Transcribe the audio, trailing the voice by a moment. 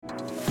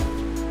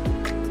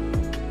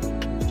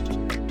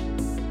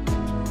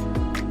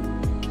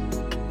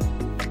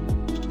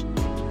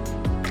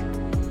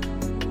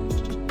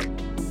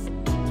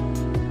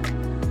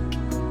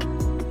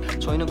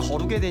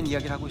거룩에 대한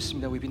이야기를 하고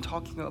있습니다. We've been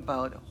talking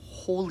about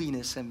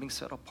holiness and being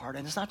set apart.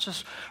 And it's not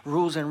just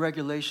rules and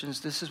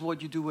regulations. This is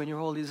what you do when you're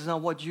holy. This is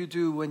not what you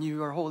do when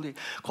you are holy.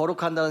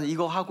 거룩한다는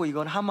이거 하고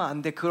이건 하면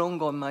안 돼. 그런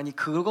것만이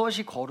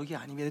그것이 거룩이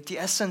아닙니다.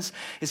 The essence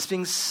is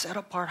being set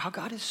apart. How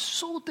God is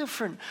so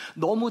different.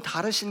 너무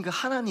다르신 그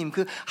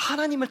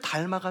하나님을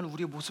닮아가는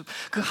우리의 모습.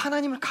 그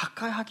하나님을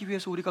가까이 하기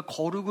위해서 우리가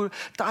거룩을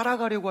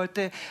따라가려고 할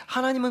때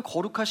하나님은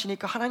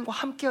거룩하시니까 하나님과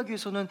함께하기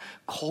위해서는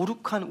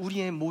거룩한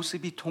우리의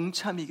모습이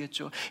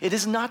동참이겠죠. It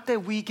is not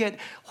that we get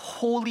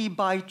holy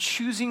by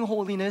choosing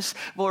holiness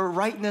or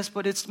rightness,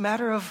 but it's a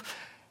matter of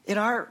in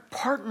our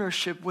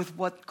partnership with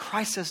what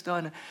Christ has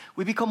done,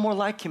 we become more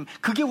like Him.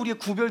 그게 우리의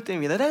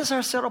구별됨입니다. That is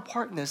our set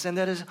apartness, and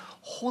that is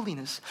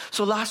holiness.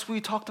 So last week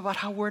we talked about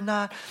how we're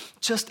not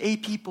just a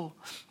people,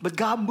 but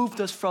God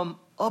moved us from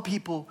a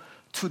people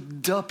to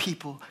the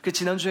people. 그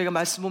지난주에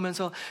말씀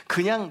보면서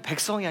그냥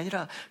백성이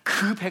아니라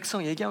그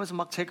백성 얘기하면서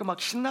막 제가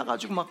막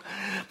신나가지고 막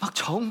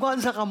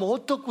정관사가 뭐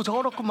어떻고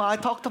저렇고 막 I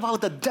talked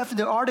about the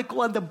definite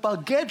article and the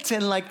baguette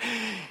and like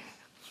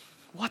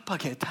what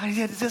baguette?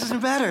 It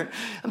doesn't matter.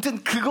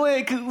 아무튼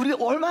그거에 우리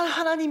얼마나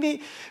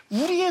하나님이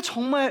우리의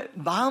정말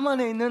마음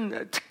안에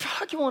있는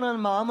특별하게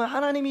원하는 마음은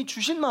하나님이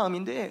주신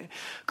마음인데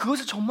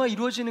그것이 정말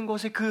이루어지는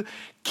것의 그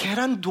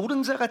계란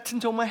노른자 같은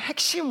정말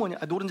핵심은 뭐냐?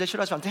 노른자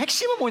싫어하지 않는데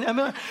핵심은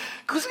뭐냐면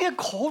그것은 그냥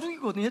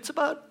거룩이거든요. It's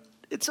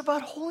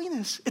about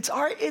holiness. It's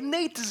our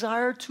innate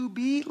desire to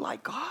be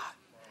like God.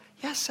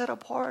 Yes, set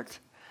apart.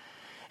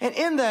 And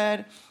in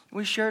that,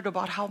 we shared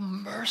about how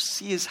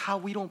mercy is how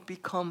we don't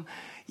become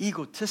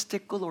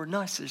egotistical or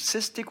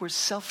narcissistic or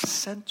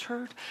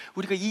self-centered.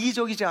 우리가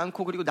이기적이지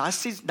않고 그리고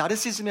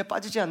나르시즘에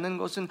빠지지 않는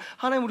것은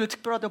하나님 우리를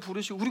특별하다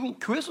부르시고 우리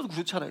교회에서도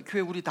그렇잖아요.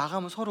 교회 우리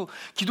나가면 서로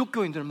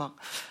기독교인들 막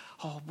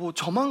뭐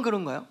저만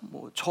그런가요?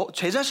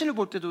 제 자신을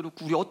볼 때도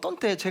그렇고 우리 어떤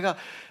때 제가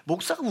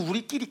목사가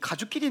우리끼리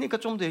가족끼리니까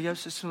좀 더 얘기할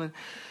수 있으면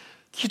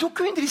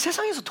기독교인들이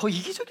세상에서 더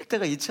이기적일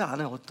때가 있지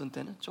않아요? 어떤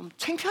때는 좀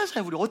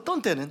창피하잖아요. 우리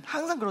어떤 때는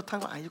항상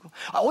그렇다는 건 아니고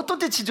어떤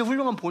때 진짜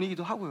훌륭한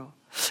본이기도 하고요.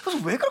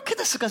 그래서 왜 그렇게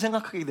됐을까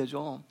생각하게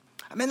되죠.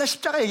 맨날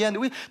십자가 얘기하는데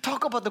we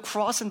talk about the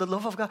cross and the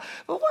love of God.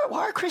 But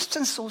why are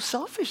Christians so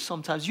selfish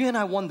sometimes? You and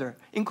I wonder,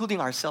 including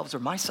ourselves or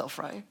myself,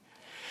 right?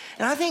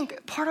 And I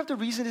think part of the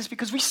reason is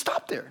because we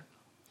stop there.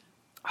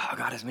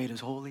 God has made us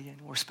holy and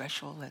we're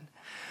special and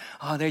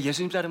내가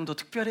예수님 따르면 더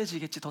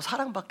특별해지겠지, 더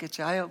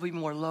사랑받겠지. I will be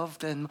more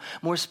loved and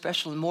more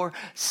special and more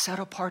set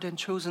apart and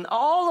chosen.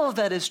 All of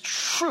that is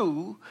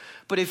true,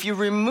 but if you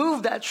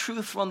remove that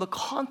truth from the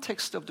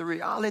context of the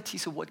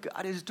realities of what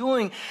God is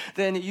doing,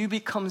 then you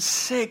become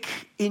sick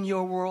in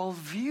your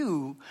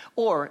worldview,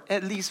 or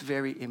at least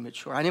very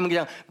immature. 아니면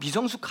그냥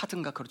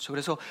미성숙하든가 그렇죠.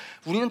 그래서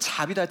우리는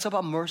자비다. It's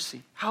about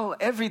mercy. How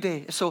every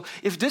day. So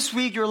if this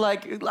week you're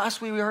like,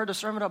 last week we heard a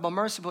sermon about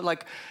mercy, but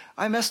like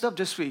I messed up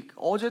this week.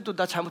 어제도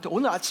나 잘못해.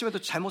 오늘 아침에도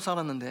잘못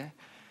살았는데.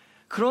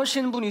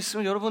 그러신 분이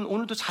있으면 여러분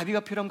오늘도 자비가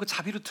필요하면 그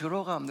자비로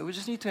들어갑니다. We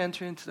just need to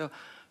enter into the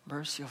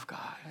mercy of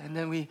God. And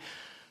then we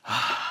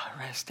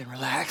rest and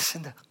relax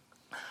in the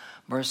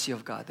mercy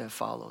of God that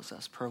follows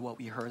us per what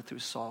we heard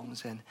through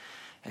songs and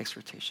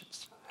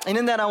exhortations. And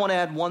in that I want to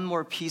add one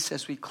more piece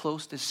as we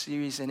close this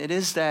series. And it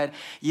is that,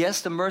 yes,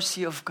 the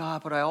mercy of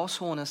God, but I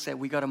also want to say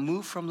we got to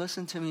move from,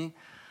 listen to me,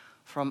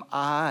 from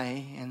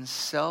I and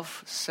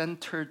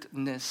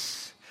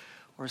self-centeredness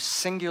or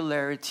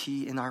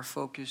singularity in our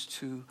focus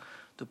to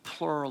the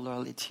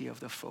plurality of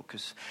the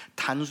focus.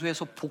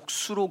 단수에서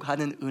복수로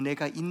가는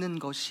은혜가 있는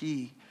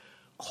것이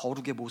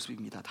거룩의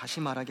모습입니다.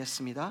 다시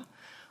말하겠습니다.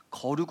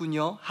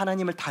 거룩은요,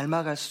 하나님을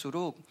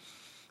닮아갈수록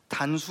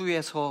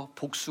단수에서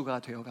복수가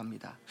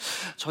되어갑니다.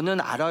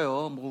 저는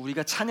알아요. 뭐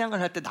우리가 찬양을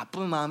할 때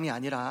나쁜 마음이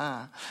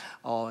아니라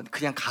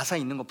그냥 가사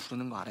있는 거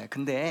부르는 거 알아요.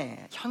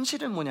 근데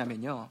현실은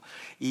뭐냐면요,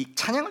 이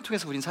찬양을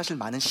통해서 우리는 사실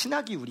많은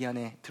신학이 우리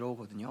안에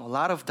들어오거든요. A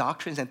lot of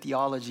doctrines and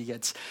theology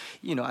gets,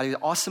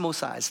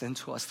 osmosized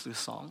into us through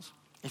songs.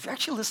 If you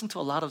actually listen to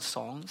a lot of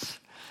songs,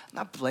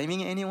 I'm not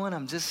blaming anyone.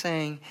 I'm just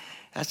saying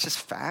that's just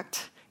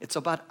fact. It's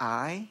about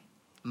I,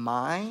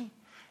 my,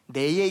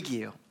 내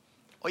얘기예요.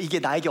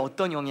 이게 나에게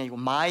어떤 영향이고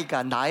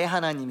my가 나의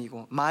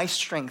하나님이고 my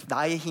strength,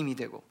 나의 힘이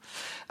되고.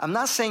 I'm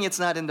not saying it's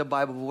not in the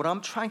Bible, but what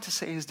I'm trying to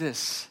say is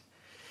this.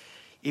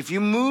 If you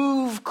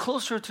move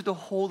closer to the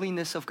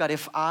holiness of God,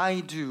 if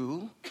I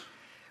do,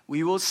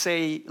 we will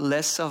say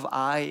less of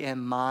I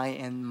and my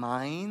and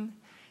mine,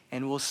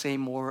 and we'll say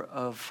more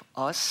of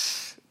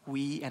us,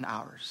 we and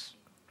ours.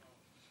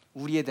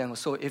 우리에 대한 거.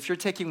 So if you're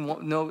taking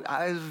one note,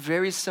 a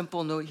very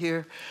simple note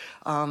here.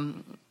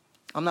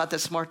 I'm not that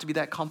smart to be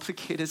that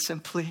complicated.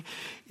 Simply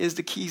is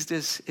the key is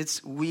this.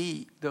 It's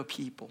we the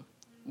people.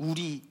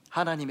 우리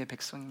하나님의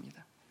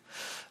백성입니다.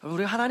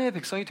 우리 하나님의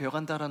백성이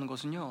되어간다라는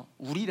것은요,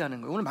 우리라는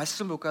거예요. 오늘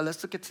말씀 볼까요?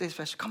 Let's look at today's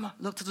passage. Come on,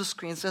 look to the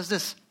screen. It says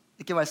this.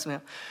 이렇게 말씀해요.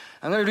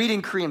 I'm going to read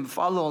in Korean.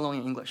 Follow along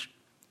in English.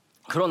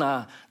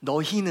 그러나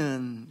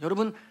너희는,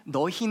 여러분,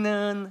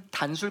 너희는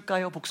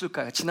단술까요,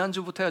 복술까요?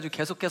 지난주부터 해가지고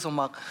계속해서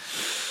막,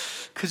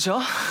 그죠?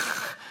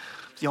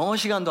 영어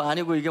시간도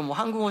아니고 이게 뭐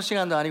한국어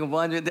시간도 아니고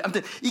뭐 하는데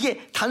아무튼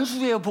이게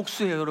단수예요,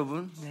 복수예요,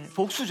 여러분? 네,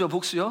 복수죠,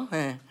 복수요.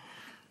 네.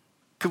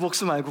 그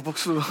복수 말고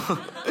복수.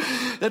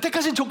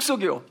 택하신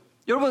족속이요.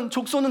 여러분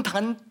족속은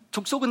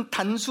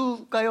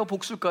단수일까요?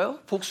 복수일까요?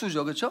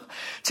 복수죠. 그렇죠?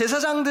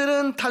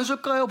 제사장들은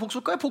단수일까요?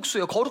 복수일까요?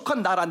 복수예요.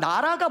 거룩한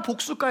나라가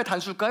복수일까요?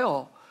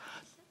 단수일까요?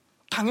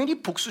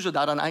 당연히 복수죠.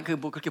 나라는 아니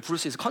뭐 그렇게 부를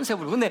수 있어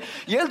컨셉으로. 근데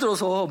예를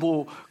들어서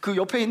뭐 그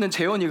옆에 있는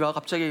재현이가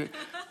갑자기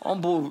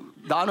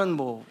나는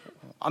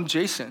I'm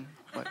Jason.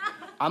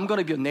 I'm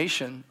gonna be a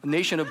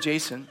nation of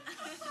Jason.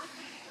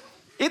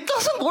 It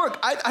doesn't work.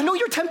 I know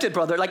you're tempted,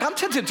 brother. Like I'm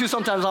tempted too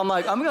sometimes. I'm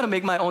like, I'm going to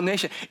make my own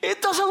nation.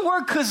 It doesn't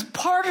work because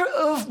part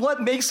of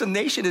what makes a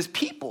nation is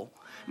people.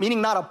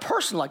 Meaning not a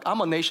person like I'm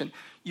a nation.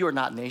 You're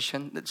not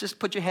nation. Just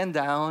put your hand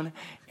down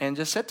and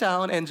just sit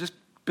down and just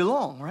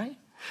belong, right?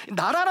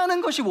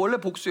 나라라는 것이 원래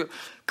복수예요.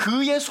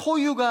 그의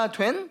소유가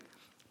된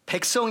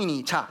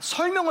백성이니. 자,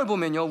 설명을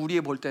보면요.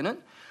 우리의 볼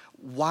때는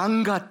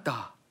왕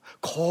같다.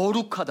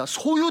 거룩하다,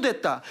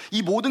 소유됐다.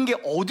 이 모든 게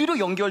어디로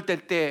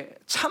연결될 때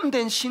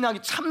참된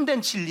신학이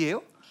참된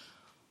진리예요?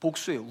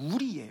 복수예요.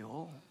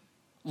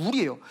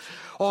 우리예요.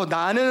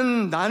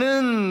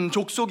 나는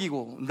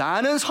족속이고,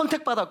 나는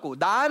선택받았고,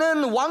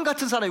 나는 왕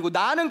같은 사람이고,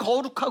 나는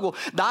거룩하고,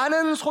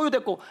 나는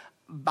소유됐고,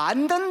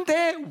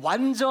 맞는데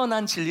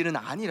완전한 진리는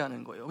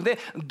아니라는 거예요. 근데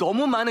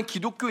너무 많은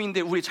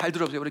기독교인들 우리 잘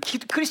들어보세요. 우리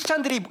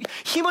크리스찬들이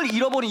힘을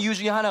잃어버린 이유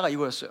중에 하나가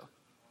이거였어요.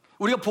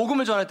 우리가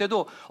복음을 전할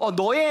때도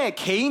너의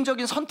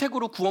개인적인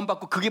선택으로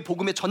구원받고 그게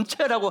복음의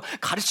전체라고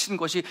가르치는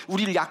것이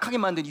우리를 약하게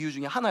만든 이유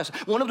중에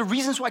하나였어요. One of the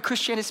reasons why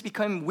Christianity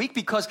became weak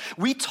because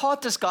we taught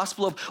this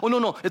gospel of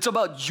no, it's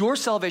about your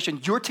salvation,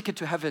 your ticket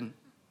to heaven.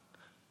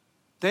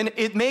 Then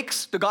it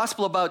makes the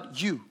gospel about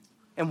you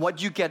and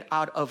what you get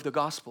out of the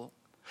gospel.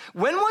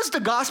 When was the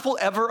gospel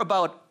ever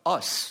about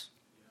us?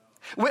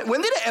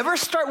 When did it ever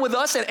start with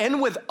us and end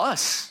with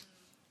us?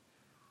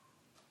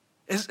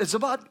 It's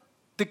about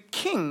the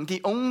king,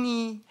 the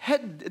only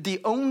head,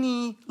 the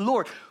only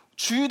Lord.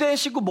 주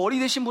되시고 머리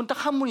되신 분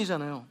딱 한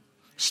분이잖아요.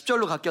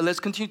 10절로 갈게요. Let's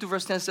continue to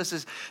verse 10. It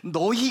says,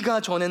 너희가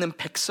전에는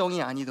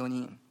백성이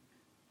아니더니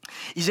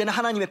이제는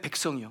하나님의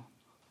백성이요.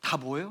 다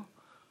뭐예요?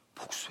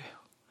 복수예요.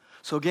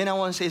 So again I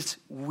want to say it's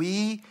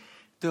we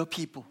the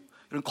people.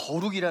 이런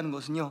거룩이라는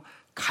것은요.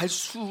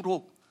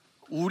 갈수록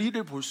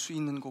우리를 볼 수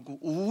있는 거고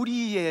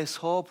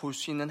우리에서 볼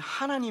수 있는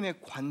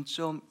하나님의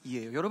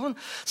관점이에요. 여러분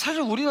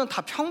사실 우리는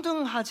다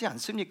평등하지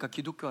않습니까?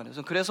 기독교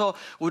안에서. 그래서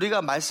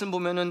우리가 말씀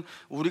보면은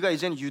우리가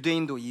이제는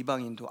유대인도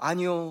이방인도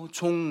아니요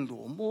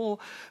종도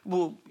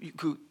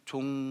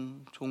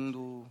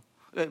종도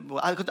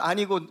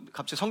아니고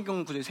갑자기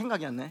성경 구절이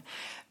생각이 안 나네.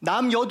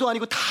 남 여도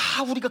아니고 다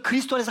우리가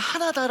그리스도 안에서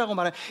하나다라고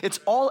말해요.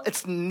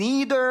 It's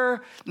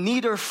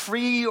neither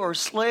free or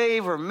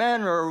slave or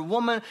man or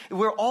woman.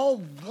 We're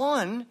all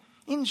one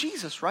in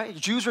Jesus, right?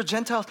 Jews or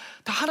Gentiles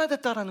다 하나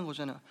됐다라는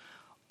거잖아요.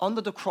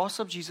 Under the cross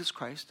of Jesus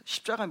Christ,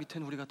 십자가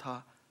밑에는 우리가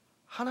다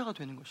하나가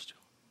되는 것이죠.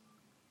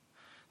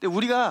 근데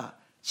우리가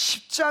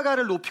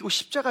십자가를 높이고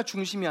십자가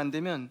중심이 안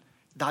되면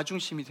나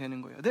중심이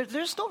되는 거예요.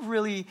 There's no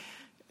really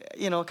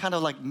kind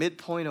of like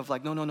midpoint of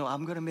like, no,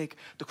 I'm going to make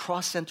the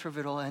cross center of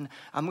it all and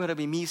I'm going to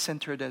be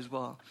me-centered as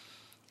well.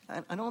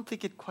 I don't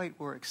think it quite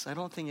works. I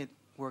don't think it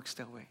works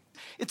that way.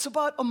 It's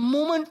about a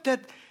moment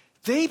that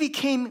they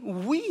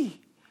became we.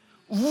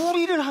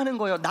 우리를 하는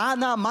거예요. 나,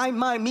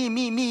 my,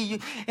 me.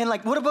 And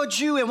like, what about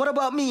you and what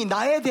about me?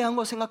 나에 대한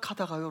거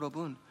생각하다가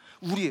여러분,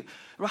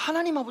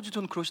 하나님 아버지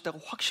저는 그러시다고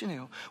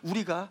확신해요.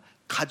 우리가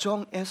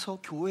가정에서,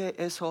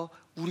 교회에서,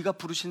 우리가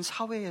부르신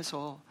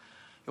사회에서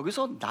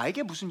여기서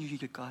나에게 무슨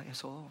유익일까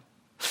해서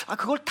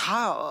그걸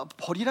다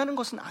버리라는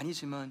것은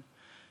아니지만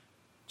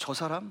저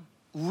사람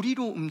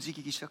우리로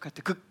움직이기 시작할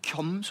때 그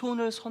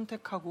겸손을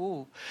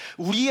선택하고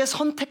우리의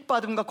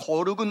선택받음과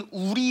거룩은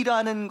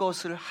우리라는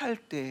것을 할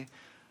때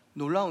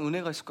놀라운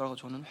은혜가 있을 거라고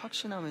저는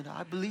확신합니다.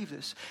 I believe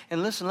this.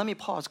 And listen, let me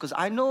pause because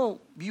I know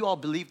you all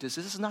believe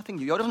this. This is nothing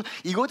new. 여러분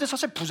이거에 대해서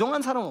사실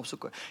부정한 사람은 없을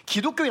거예요.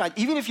 기독교인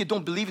even if you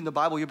don't believe in the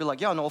Bible, you'll be like,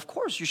 yeah, no, of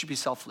course you should be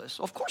selfless.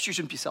 Of course you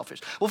shouldn't be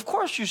selfish. Of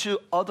course you should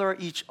other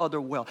each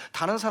other well.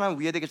 다른 사람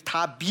위에 대해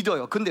다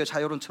믿어요. 근데요,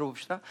 자 여러분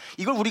들어봅시다.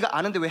 이걸 우리가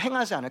아는데 왜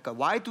행하지 않을까?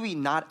 Why do we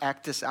not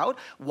act this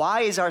out?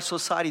 Why is our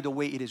society the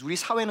way it is? 우리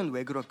사회는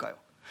왜 그럴까요?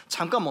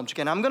 잠깐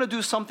멈출게. And I'm going to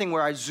do something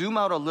where I zoom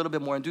out a little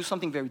bit more and do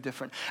something very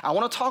different. I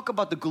want to talk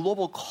about the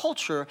global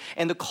culture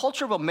and the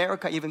culture of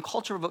America, even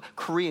culture of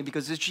Korean,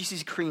 because this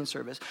GCC Korean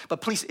service. But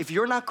please, if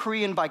you're not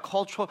Korean by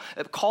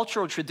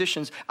cultural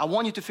traditions, I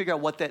want you to figure out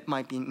what that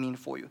might mean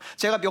for you.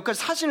 제가 몇 가지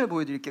사진을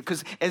보여드릴게요.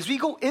 Because as we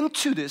go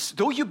into this,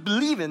 though you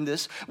believe in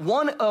this,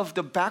 one of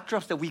the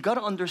backdrops that we got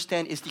to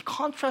understand is the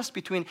contrast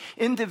between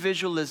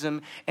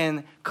individualism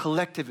and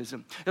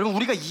collectivism. 여러분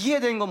우리가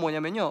이해된 건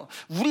뭐냐면요.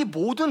 우리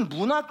모든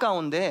문화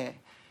가운데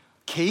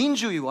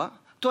개인주의와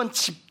또한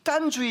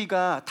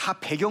집단주의가 다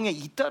배경에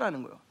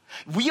있다라는 거예요.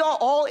 We are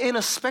all in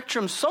a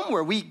spectrum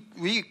somewhere.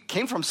 We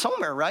came from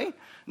somewhere, right?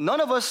 None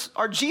of us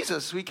are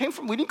Jesus. We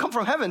didn't come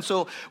from heaven.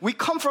 So we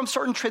come from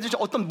certain tradition.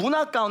 어떤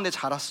문화 가운데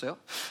자랐어요.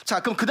 자,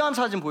 그럼 그 다음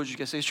사진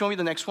보여주시겠어요? Show me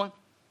the next one.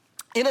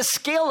 In a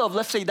scale of,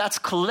 let's say,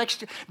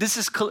 this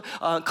is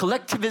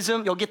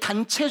collectivism, 여기에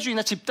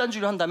단체주의나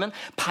집단주의를 한다면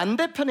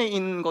반대편에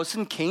있는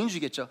것은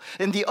개인주의겠죠.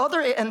 And the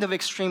other end of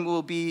extreme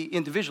will be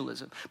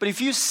individualism. But if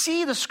you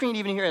see the screen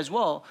even here as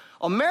well,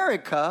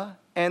 America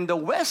and the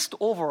West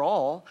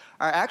overall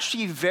are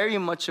actually very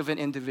much of an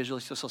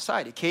individualistic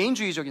society.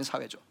 개인주의적인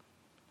사회죠.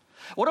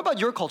 What about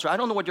your culture? I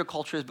don't know what your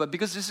culture is, but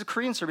because this is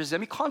Korean service, let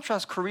me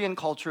contrast Korean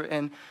culture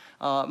and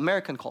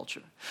American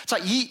culture. 자,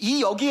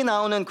 이 여기에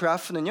나오는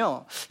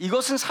그래프는요,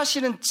 이것은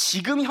사실은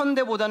지금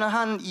현대보다는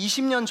한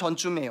 20년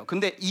전쯤이에요.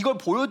 근데 이걸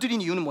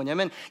보여드린 이유는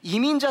뭐냐면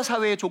이민자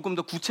사회에 조금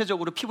더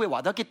구체적으로 피부에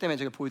와닿기 때문에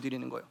제가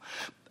보여드리는 거예요.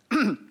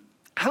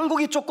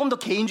 한국이 조금 더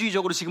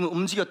개인주의적으로 지금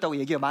움직였다고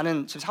얘기해요.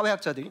 많은 지금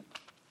사회학자들이.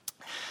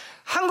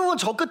 한국은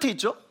저 끝에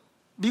있죠.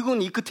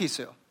 미국은 이 끝에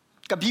있어요.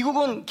 그러니까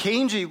미국은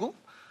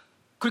개인주의고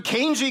그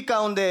개인주의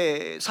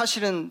가운데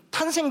사실은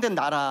탄생된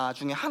나라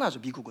중에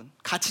하나죠. 미국은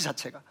가치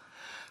자체가.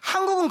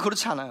 한국은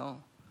그렇지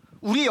않아요.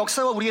 우리의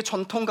역사와 우리의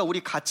전통과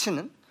우리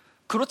가치는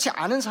그렇지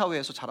않은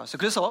사회에서 자랐어요.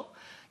 그래서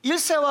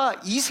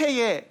 1세와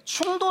 2세의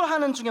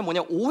충돌하는 중에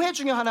뭐냐, 오해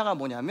중에 하나가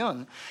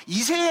뭐냐면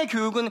 2세의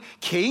교육은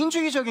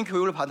개인주의적인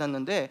교육을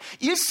받았는데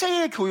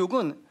 1세의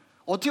교육은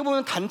어떻게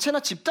보면 단체나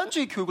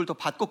집단주의 교육을 더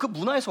받고 그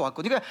문화에서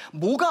왔거든요. 그러니까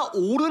뭐가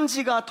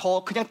옳은지가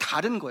더 그냥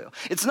다른 거예요.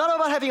 It's not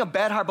about having a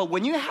bad heart, but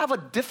when you have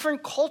a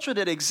different culture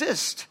that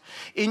exists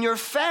in your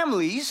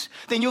families,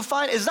 then you'll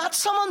find is not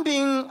someone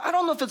being, I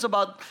don't know if it's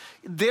about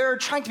they're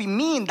trying to be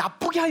mean,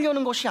 나쁘게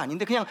하려는 것이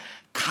아닌데 그냥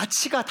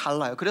가치가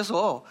달라요.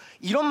 그래서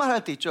이런 말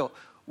할 때 있죠.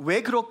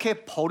 왜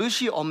그렇게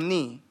버릇이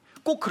없니?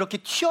 꼭 그렇게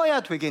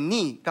튀어야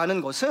되겠니?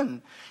 라는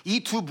것은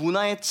이 두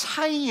문화의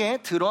차이에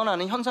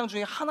드러나는 현상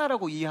중에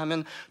하나라고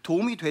이해하면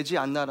도움이 되지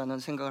않나라는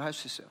생각을 할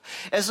수 있어요.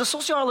 As the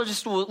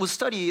sociologists will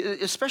study,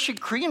 especially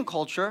Korean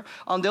culture,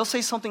 they'll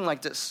say something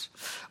like this.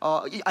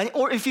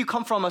 Or if you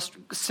come from a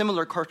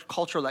similar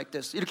culture like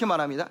this, 이렇게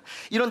말합니다.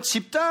 이런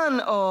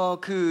집단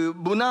그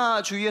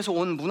문화주의에서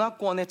온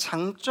문화권의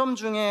장점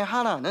중에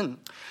하나는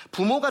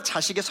부모가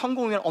자식의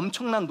성공을 위한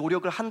엄청난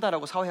노력을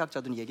한다라고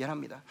사회학자들은 얘기를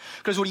합니다.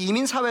 그래서 우리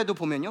이민 사회도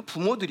보면요.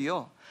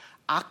 부모들이요,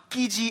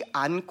 아끼지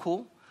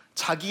않고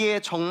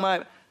자기의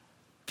정말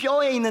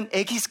뼈에 있는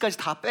에기스까지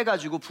다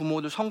빼가지고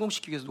부모들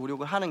성공시키기 위해서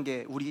노력을 하는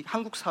게 우리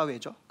한국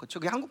사회죠. 그렇죠?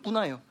 그게 한국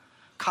문화예요.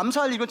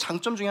 감사할 일은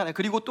장점 중에 하나예요.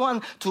 그리고 또한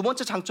두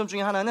번째 장점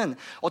중에 하나는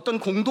어떤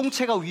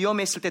공동체가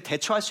위험했을 때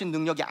대처할 수 있는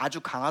능력이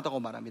아주 강하다고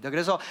말합니다.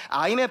 그래서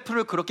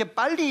IMF를 그렇게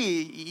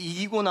빨리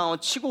이기고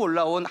치고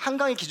올라온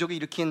한강의 기적을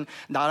일으킨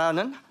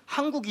나라는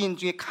한국인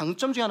중에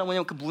강점 중에 하나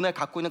뭐냐면 그 문화에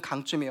갖고 있는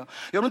강점이에요.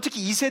 여러분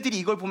특히 2세들이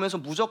이걸 보면서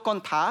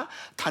무조건 다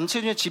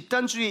단체주의,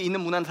 집단주의에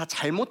있는 문화는 다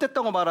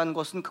잘못됐다고 말하는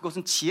것은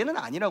그것은 지혜는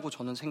아니라고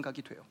저는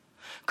생각이 돼요.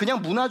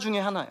 그냥 문화 중에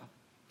하나예요.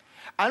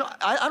 I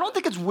don't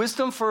think it's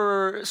wisdom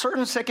for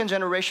certain second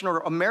generation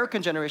or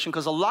American generation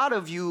because a lot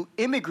of you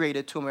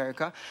immigrated to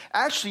America.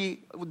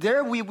 Actually,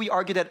 there we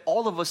argue that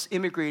all of us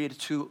immigrated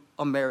to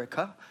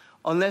America.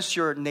 Unless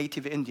you're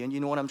native Indian, you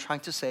know what I'm trying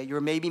to say. You're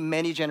maybe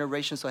many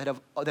generations ahead of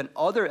than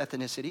other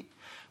ethnicity,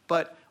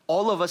 but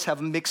all of us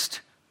have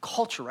mixed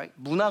culture, right?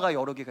 문화가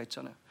여러 개가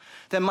있잖아요.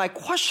 Then my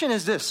question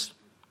is this: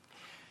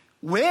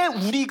 왜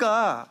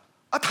우리가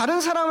다른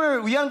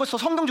사람을 위한 것에서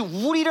성경적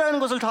우리라는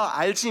것을 다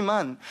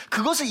알지만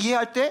그것을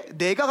이해할 때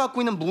내가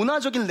갖고 있는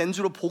문화적인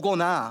렌즈로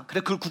보거나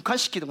그래 그걸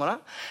국한시키거나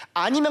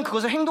아니면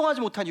그것을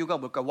행동하지 못한 이유가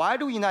뭘까? Why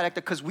do we not act?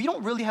 Because we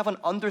don't really have an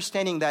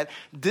understanding that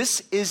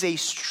this is a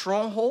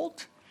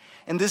stronghold.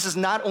 And this is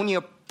not only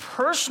a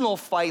personal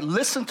fight.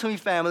 Listen to me,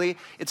 family.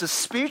 It's a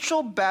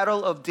spiritual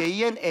battle of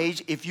day and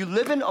age. If you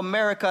live in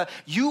America,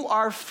 you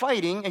are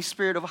fighting a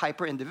spirit of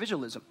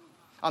hyper-individualism.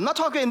 I'm not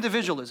talking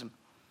individualism.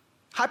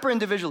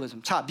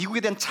 Hyper-individualism. 자,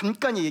 미국에 대한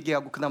잠깐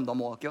얘기하고 그 다음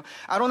넘어갈게요.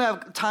 I don't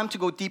have time to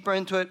go deeper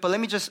into it, but let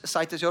me just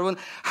cite this. 여러분,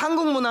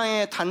 한국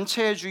문화의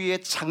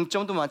단체주의의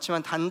장점도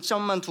많지만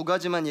단점만 두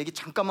가지만 얘기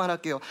잠깐만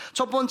할게요.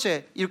 첫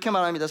번째, 이렇게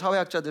말합니다.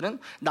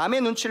 사회학자들은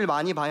남의 눈치를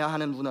많이 봐야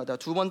하는 문화다.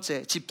 두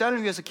번째,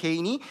 집단을 위해서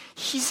개인이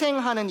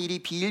희생하는 일이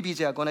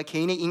비일비재하거나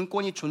개인의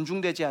인권이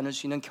존중되지 않을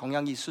수 있는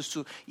경향이 있을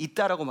수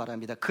있다라고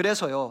말합니다.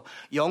 그래서요,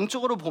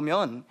 영적으로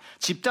보면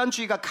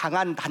집단주의가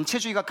강한,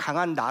 단체주의가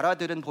강한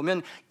나라들은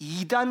보면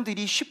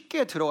이단들이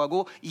쉽게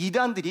들어가고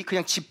이단들이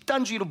그냥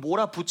집단주의로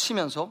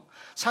몰아붙이면서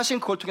사실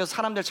그걸 통해서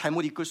사람들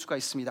잘못 이끌 수가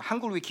있습니다.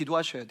 한국을 위해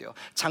기도하셔야 돼요.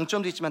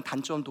 장점도 있지만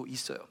단점도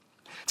있어요.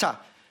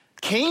 자,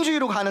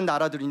 개인주의로 가는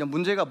나라들은요,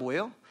 문제가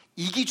뭐예요?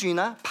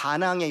 이기주의나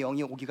반항의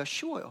영이 오기가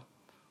쉬워요.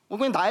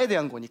 그냥 나에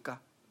대한 거니까.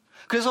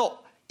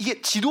 그래서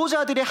이게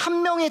지도자들의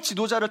한 명의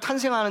지도자를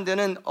탄생하는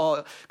데는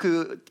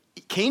그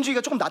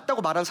개인주의가 조금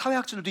낫다고 말하는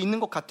사회학자들도 있는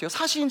것 같아요.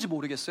 사실인지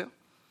모르겠어요.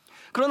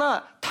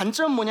 그러나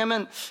단점은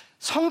뭐냐면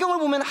성경을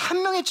보면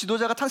한 명의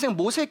지도자가 탄생,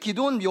 모세,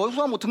 기드온,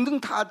 여호수아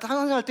등등 다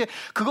탄생할 때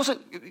그것은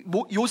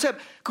요셉,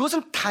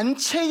 그것은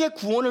단체의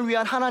구원을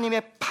위한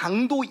하나님의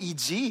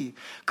방도이지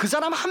그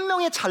사람 한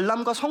명의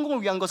잘남과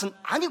성공을 위한 것은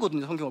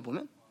아니거든요. 성경을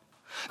보면.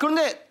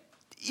 그런데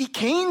이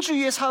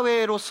개인주의의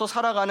사회로서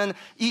살아가는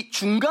이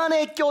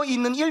중간에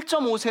껴있는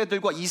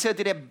 1.5세들과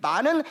 2세들의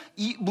많은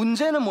이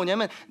문제는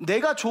뭐냐면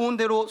내가 좋은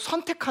대로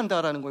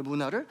선택한다라는 거예요,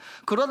 문화를.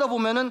 그러다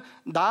보면은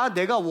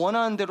내가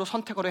원하는 대로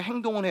선택을 해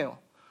행동을 해요.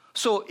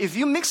 So if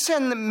you mix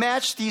and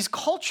match these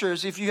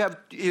cultures, if you have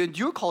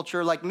your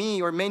culture like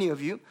me or many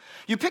of you,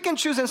 you pick and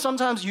choose and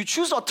sometimes you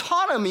choose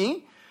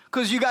autonomy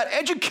because you got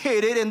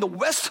educated in the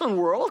Western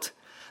world.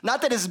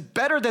 Not that it's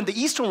better than the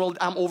Eastern world,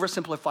 I'm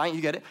oversimplifying,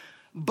 you get it?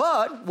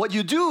 But what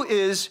you do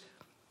is,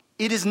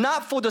 it is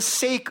not for the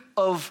sake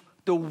of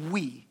the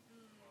we,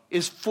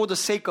 it's for the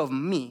sake of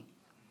me.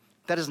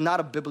 That is not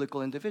a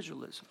biblical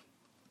individualism.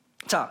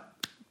 자,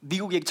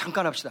 미국 얘기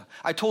잠깐 합시다.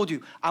 I told you,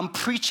 I'm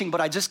preaching,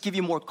 but I just give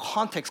you more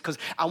context because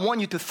I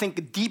want you to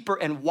think deeper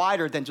and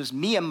wider than just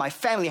me and my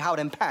family, how it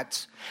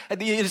impacts.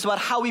 It is about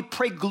how we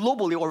pray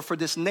globally or for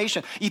this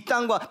nation. 이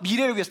땅과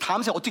미래를 위해서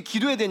다음 생에 어떻게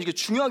기도해야 되는지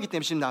중요하기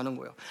때문에 지금 나누는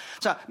거예요.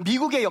 자,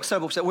 미국의 역사를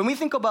봅시다. When we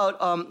think about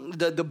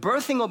the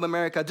birthing of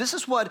America, this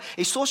is what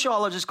a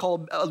sociologist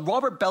called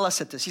Robert Bellah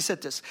said this. He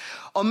said this,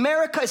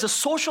 America is a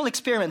social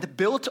experiment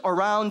built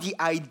around the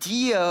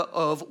idea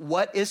of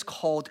what is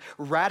called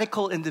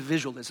radical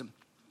individualism.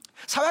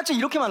 사회학자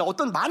이렇게 말해요.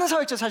 많은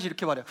사회학자 사실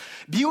이렇게 말해요.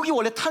 미국이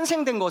원래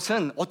탄생된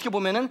것은 어떻게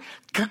보면은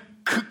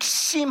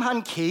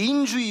극심한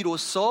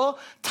개인주의로서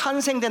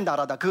탄생된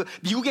나라다. 그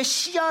미국의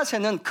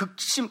씨앗에는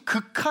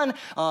극한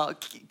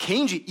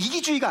개인주의,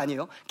 이기주의가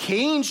아니에요.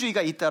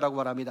 개인주의가 있다라고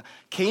말합니다.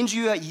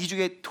 개인주의와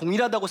이기주의가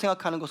동일하다고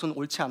생각하는 것은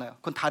옳지 않아요.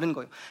 그건 다른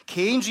거예요.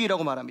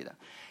 개인주의라고 말합니다.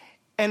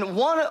 And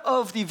one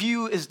of the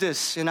view is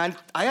this, and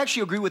I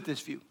actually agree with this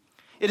view.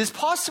 It is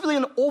possibly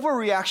an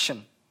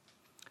overreaction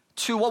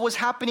to what was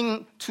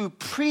happening to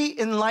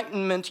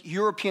pre-Enlightenment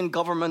European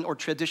government or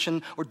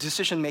tradition or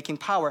decision-making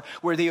power,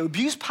 where they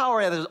abuse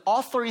power and there's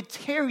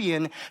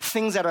authoritarian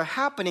things that are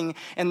happening,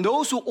 and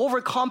those who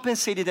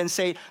overcompensated and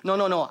say,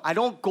 no, I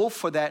don't go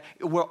for that,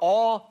 we're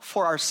all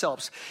for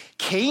ourselves.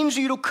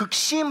 개인주의로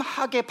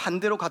극심하게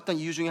반대로 갔던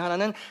이유 중에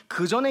하나는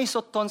그 전에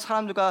있었던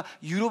사람들과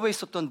유럽에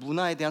있었던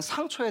문화에 대한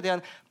상처에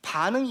대한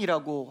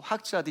반응이라고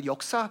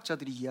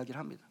역사학자들이 이야기를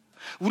합니다.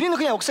 우리는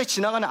그냥 역사에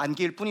지나가는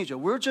안개일 뿐이죠.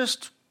 We're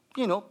just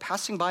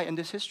passing by in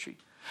this history.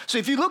 So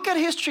if you look at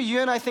history,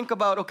 you and I think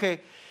about, okay,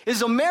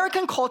 is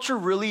American culture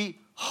really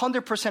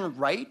 100%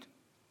 right?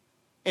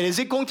 And is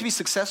it going to be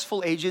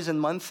successful ages and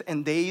months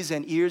and days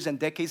and years and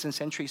decades and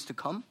centuries to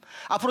come?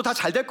 앞으로 다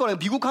잘 될 거예요.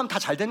 미국 하면 다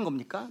잘 되는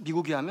겁니까?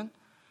 미국이 하면?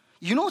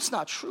 You know it's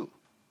not true.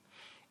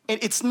 And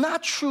it's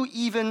not true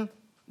even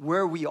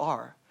where we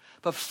are.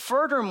 But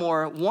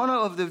furthermore, one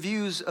of the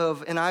views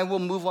of, and I will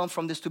move on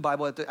from this to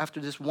Bible after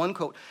this one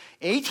quote,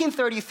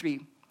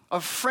 1833, a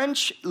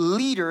French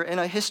leader and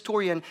a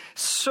historian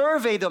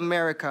surveyed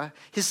America.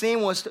 His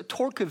name was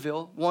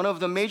Tocqueville, one of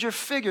the major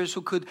figures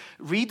who could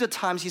read the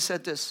times. He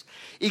said this,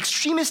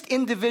 extremist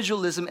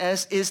individualism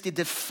is the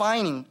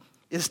defining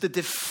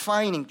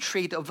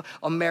trait of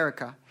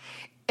America.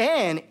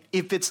 And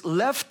if it's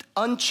left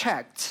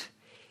unchecked,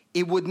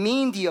 it would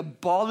mean the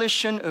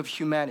abolition of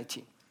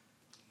humanity.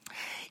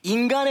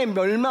 인간의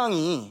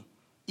멸망이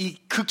이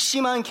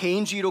극심한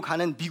개인주의로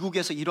가는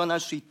미국에서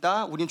일어날 수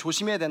있다. 우린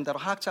조심해야 된다고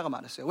학자가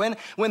말했어요.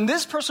 When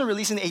this person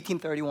released in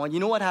 1831, you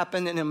know what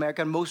happened in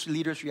America? Most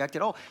leaders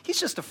reacted, oh, he's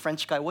just a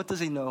French guy. What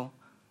does he know?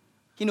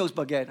 He knows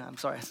baguette. I'm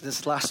sorry, this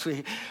is last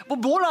week.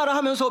 뭘 알아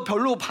하면서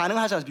별로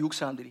반응하지 않아요, 미국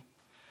사람들이.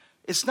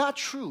 It's not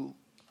true.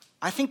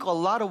 I think a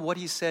lot of what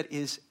he said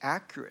is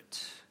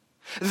accurate.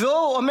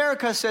 Though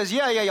America says,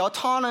 yeah,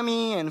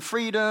 autonomy and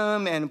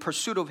freedom and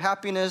pursuit of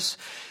happiness,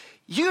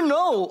 you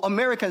know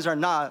Americans are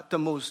not the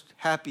most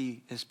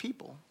happiest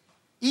people,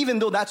 even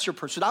though that's your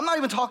pursuit. I'm not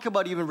even talking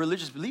about even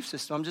religious belief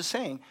system. I'm just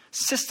saying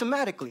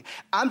systematically.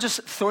 I'm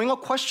just throwing a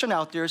question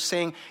out there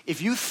saying, if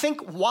you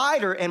think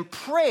wider and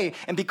pray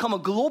and become a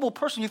global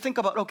person, you think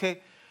about,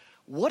 okay,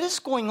 what is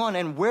going on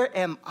and where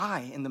am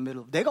I in the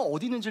middle? 내가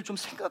어디 있는지를 좀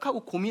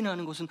생각하고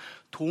고민하는 것은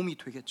도움이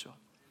되겠죠.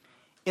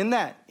 In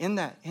that,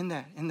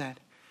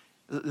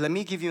 let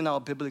me give you now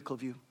a biblical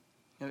view.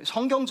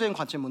 성경적인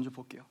관점 먼저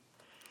볼게요.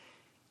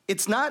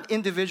 It's not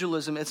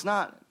individualism. It's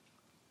not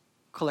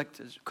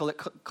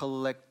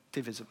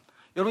collectivism.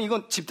 여러분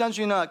이건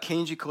집단주의나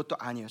개인주의 그것도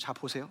아니에요. 자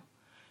보세요.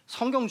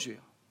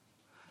 성경주의예요.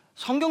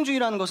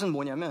 성경주의라는 것은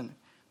뭐냐면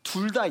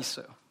둘 다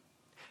있어요.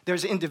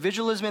 There's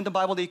individualism in the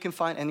Bible that you can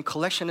find and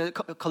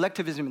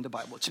collectivism in the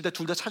Bible. 집단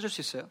둘 다 찾을 수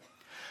있어요.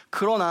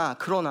 그러나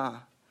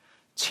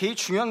제일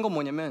중요한 건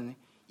뭐냐면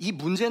이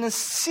문제는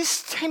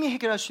시스템이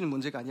해결할 수 있는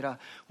문제가 아니라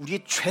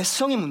우리의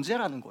죄성의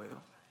문제라는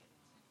거예요.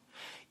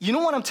 You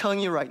know what I'm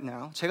telling you right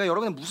now? 제가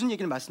여러분의 무슨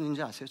얘기를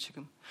말씀드리는지 아세요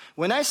지금?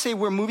 When I say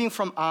we're moving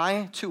from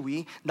I to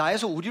we,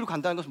 나에서 우리로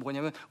간다는 것은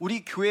뭐냐면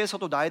우리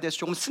교회에서도 나에 대해서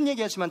조금 쓴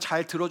얘기하지만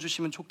잘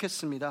들어주시면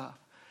좋겠습니다.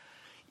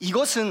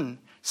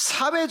 이것은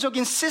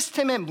사회적인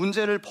시스템의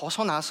문제를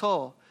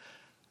벗어나서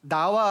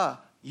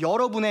나와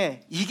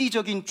여러분의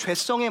이기적인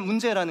죄성의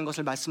문제라는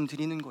것을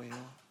말씀드리는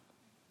거예요.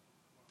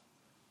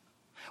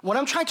 What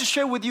I'm trying to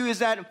share with you is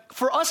that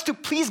for us to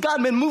please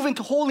God and move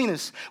into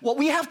holiness, what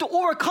we have to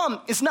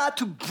overcome is not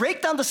to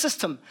break down the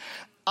system.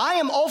 I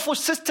am all for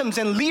systems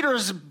and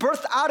leaders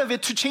birthed out of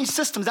it to change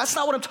systems. That's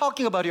not what I'm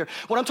talking about here.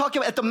 What I'm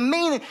talking about, the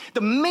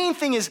main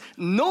thing is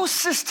no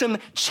system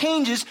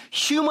changes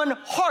human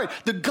heart.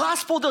 The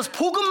gospel does.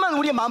 복음만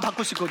우리의 마음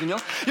바꿀 수 있거든요.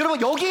 여러분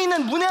여기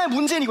있는 문화의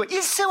문제는 이거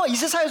 1세와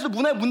 2세 사이에서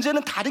문화의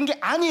문제는 다른 게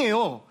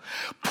아니에요.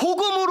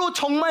 복음으로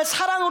정말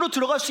사랑으로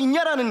들어갈 수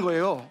있냐라는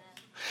거예요.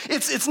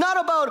 It's not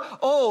about,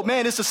 oh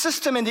man, it's the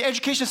system and the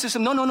education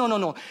system. No.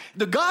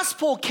 The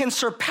gospel can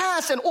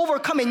surpass and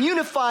overcome and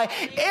unify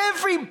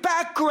every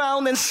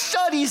background and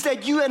studies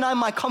that you and I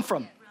might come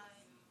from.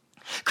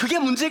 그게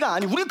문제가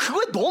아니에요. 우리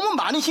그거에 너무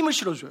많은 힘을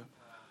실어줘요.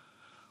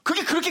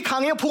 그게 그렇게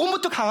강해요?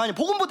 복음부터 강하냐?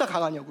 복음보다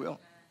강하냐고요?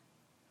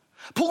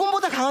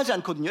 복음보다 강하지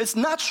않거든요. It's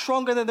not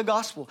stronger than the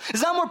gospel.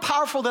 It's not more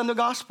powerful than the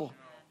gospel.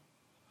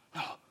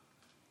 No,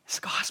 it's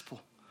the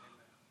gospel.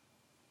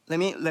 Let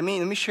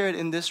me share it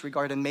in this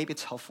regard, and maybe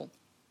it's helpful.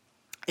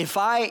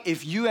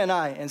 If you and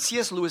I, and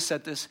C.S. Lewis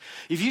said this,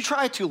 if you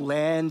try to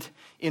land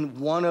in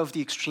one of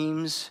the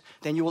extremes,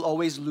 then you will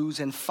always lose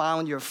and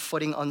find your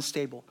footing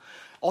unstable.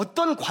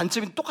 어떤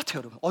관점이 똑같아요,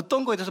 여러분.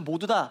 어떤 거에 대해서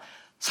모두 다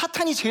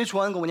사탄이 제일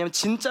좋아하는 거 뭐냐면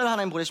진짜를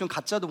하나님 보내시면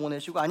가짜도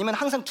보내시고 아니면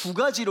항상 두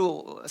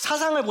가지로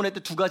사상을 보낼 때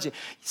두 가지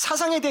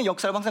사상에 대한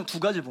역사를 항상 두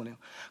가지를 보내요.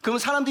 그러면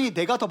사람들이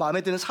내가 더 마음에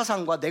드는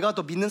사상과 내가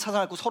더 믿는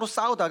사상을 갖고 서로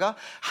싸우다가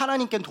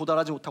하나님께는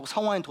도달하지 못하고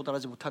성화에는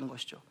도달하지 못하는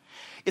것이죠.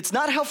 It's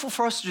not helpful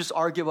for us to just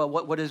argue about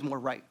what is more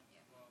right.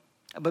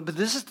 But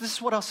this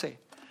is what I'll say.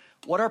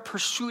 What our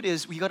pursuit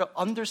is, we got to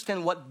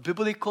understand what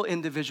biblical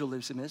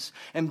individualism is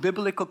and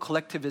biblical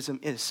collectivism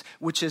is,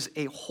 which is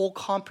a whole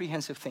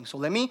comprehensive thing. So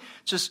let me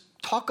just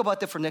talk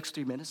about that for the next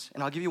 3 minutes,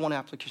 and I'll give you one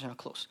application. I'll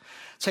close.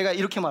 제가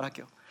이렇게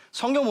말할게요.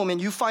 성경 보면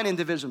you find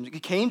individualism,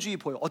 개인주의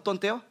보여. 어떤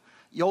때요?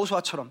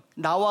 여호수아처럼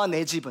나와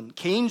내 집은,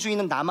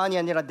 개인주의는 나만이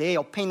아니라 내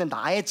옆에 있는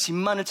나의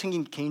집만을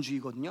챙긴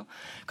개인주의거든요.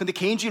 근데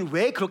개인주의를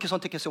왜 그렇게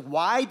선택했어요?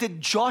 Why did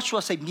Joshua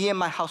say me and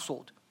my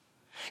household?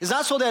 It's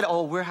not so that,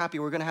 oh, we're happy,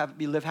 we're going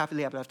to live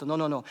happily ever after.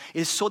 No.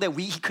 It's so that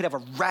he could have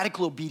a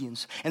radical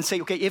obedience and say,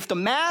 okay, if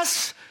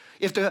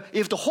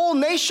the whole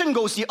nation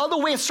goes the other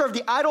way and serve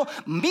the idol,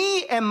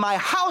 me and my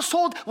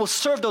household will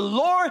serve the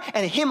Lord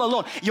and Him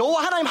alone.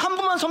 여호와 하나님 한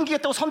분만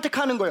섬기겠다고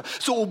선택하는 거예요.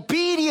 So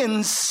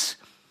obedience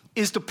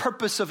is the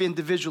purpose of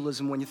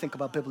individualism when you think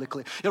about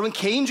biblically. 여러분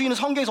개인주의는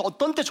성경에서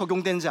어떤 때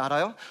적용되는지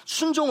알아요?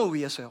 순종을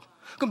위해서요.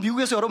 그럼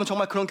미국에서 여러분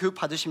정말 그런 교육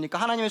받으십니까?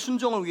 하나님의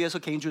순종을 위해서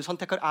개인주의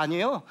선택할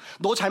아니에요.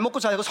 너 잘 먹고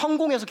잘 살고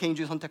성공해서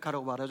개인주의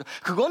선택하라고 말하죠.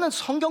 그거는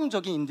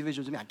성경적인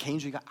인디비주얼즘이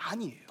개인주의가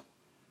아니에요.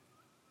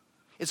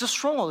 It's a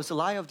stronghold. It's a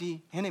lie of the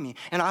enemy.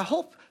 And I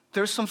hope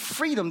there's some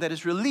freedom that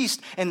is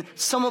released and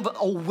some of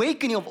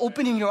awakening of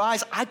opening your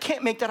eyes. I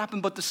can't make that happen,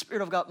 but the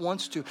Spirit of God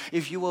wants to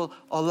if you will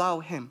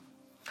allow Him.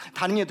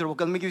 다른 예를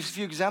들어볼까? Let me give you a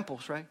few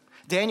examples, right?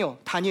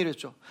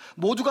 다니엘이었죠.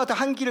 모두가 다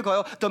한 길을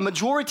가요. The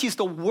majority is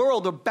the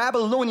world, the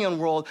Babylonian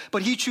world.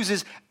 But he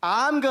chooses,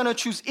 I'm going to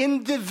choose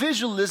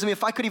individualism,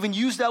 if I could even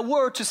use that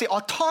word, to say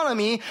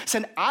autonomy,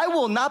 saying I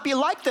will not be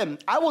like them.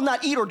 I will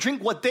not eat or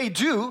drink what they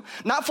do,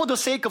 not for the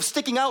sake of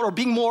sticking out or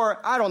being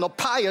more,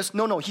 pious.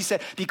 No. He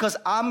said, because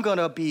I'm going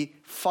to be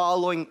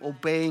following,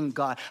 obeying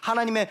God.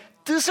 하나님의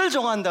뜻을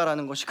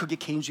정한다라는 것이 그게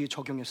개인주의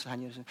적용이었어요.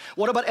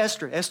 What about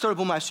Esther? 에스더를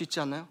보면 알 수 있지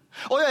않나요?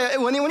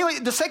 When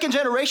the second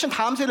generation,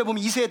 다음 세대를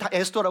보면 2세의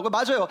에스더라고요.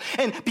 맞아요.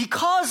 And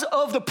because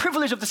of the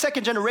privilege of the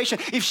second generation,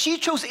 if she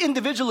chose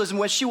individualism,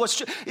 what she was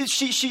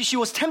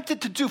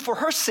tempted to do for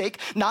her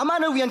sake,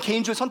 나만을 위한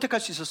개인주의를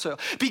선택할 수 있었어요.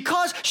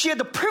 Because she had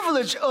the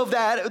privilege of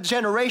that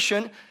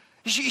generation,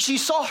 she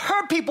saw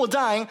her people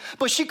dying,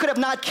 but she could have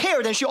not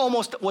cared, and she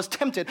almost was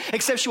tempted,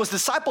 except she was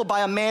discipled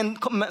by a man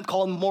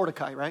called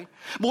Mordecai, right?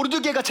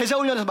 모르드게가 제자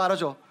훈련에서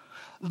말하죠.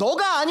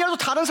 너가 아니라도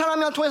다른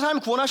사람을 통해서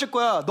하나님 구원하실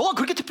거야. 너가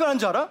그렇게 특별한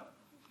줄 알아?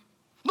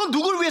 넌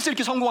누굴 위해서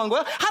이렇게 성공한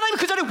거야? 하나님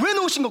그 자리에 왜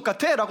놓으신 것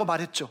같아? 라고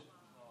말했죠.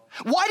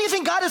 Why do you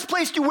think God has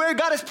placed you where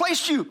God has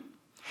placed you?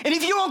 And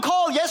if you don't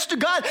call yes to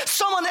God,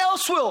 someone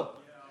else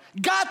will.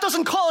 God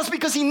doesn't call us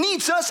because He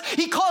needs us.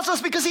 He calls us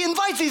because He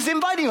invites. He's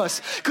inviting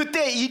us.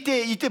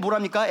 이때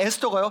뭐랍니까?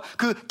 에스더가요.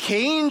 그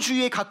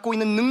개인주의에 갖고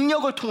있는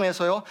능력을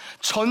통해서요.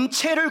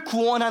 전체를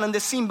구원하는 데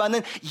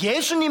쓰임받는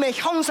예수님의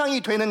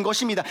형상이 되는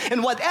것입니다.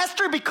 And what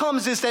Esther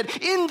becomes is that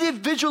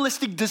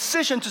individualistic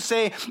decision to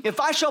say, if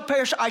I shall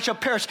perish, I shall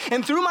perish.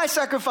 And through my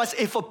sacrifice,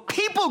 if a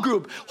people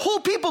group, whole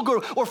people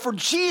group, or for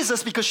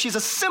Jesus, because she's a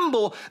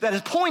symbol that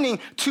is pointing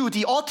to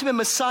the ultimate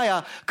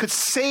Messiah, could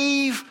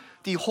save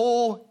the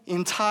whole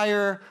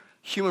entire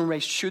human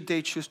race, should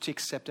they choose to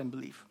accept and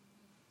believe.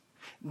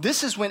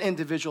 This is when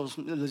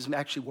individualism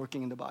actually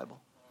working in the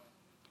Bible.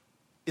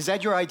 Is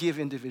that your idea of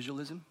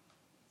individualism?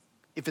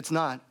 If it's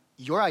not,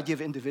 your idea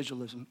of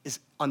individualism is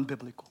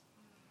unbiblical.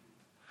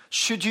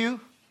 Should you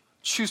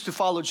choose to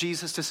follow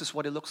Jesus, this is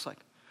what it looks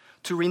like.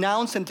 To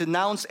renounce and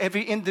denounce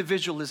every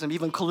individualism,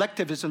 even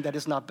collectivism that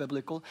is not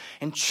biblical,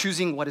 and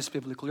choosing what is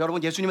biblical.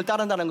 여러분, 예수님을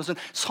따른다는 것은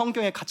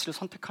성경의 가치를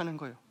선택하는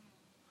거예요.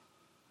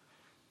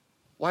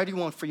 Why do you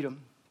want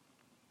freedom?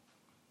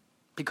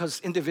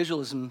 Because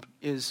individualism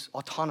is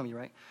autonomy,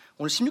 right?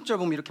 오늘 16절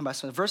보면 이렇게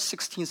말씀해요. Verse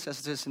 16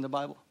 says this in the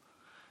Bible.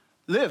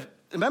 live.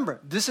 Remember,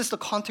 this is the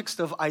context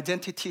of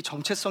identity,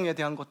 정체성에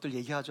대한 것들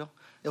얘기하죠.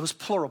 It was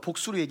plural,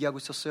 복수로 얘기하고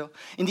있었어요.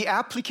 In the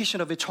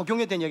application of it,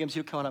 적용에 대한 얘기하면서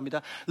이렇게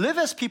말합니다. Live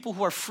as people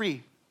who are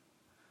free.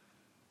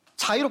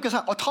 자유롭게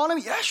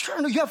autonomy, yeah, sure,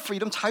 no, you have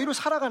freedom. 자유로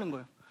살아가는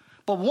거예요.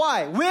 But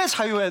why? 왜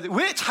자유해야 돼?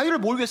 왜 자유를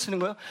뭘 위해 쓰는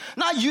거예요?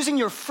 Not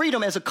using your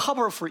freedom as a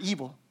cover for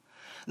evil.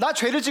 나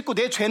죄를 짓고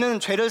내 죄는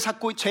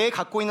죄에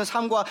갖고 있는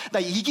삶과 나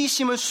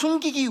이기심을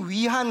숨기기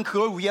위한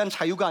그걸 위한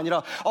자유가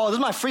아니라 this is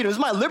my freedom, this is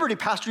my liberty,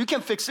 pastor. You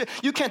can't fix it.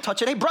 You can't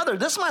touch it. Hey, brother,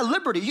 this is my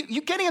liberty.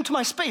 You're getting into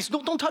my space.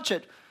 Don't touch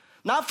it.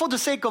 Not for the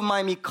sake of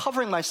me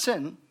covering my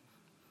sin,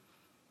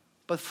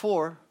 but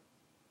for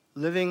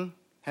living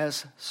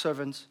as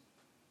servants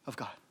of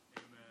God.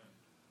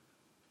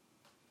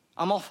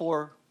 I'm all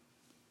for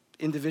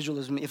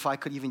individualism, if I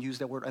could even use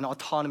that word, and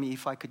autonomy,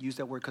 if I could use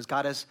that word,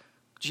 because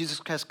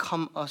Jesus has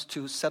come us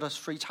to set us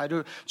free.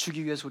 자유를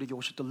주기 위해서 우리에게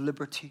오셨던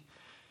liberty.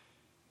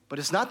 But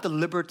it's not the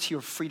liberty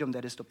or freedom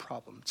that is the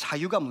problem.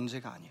 자유가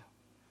문제가 아니에요.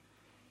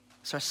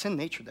 It's our sin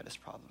nature that is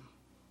the problem.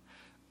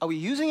 Are we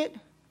using it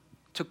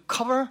to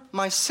cover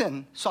my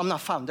sin so I'm not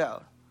found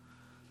out?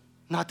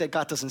 Not that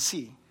God doesn't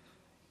see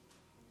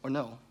or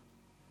know.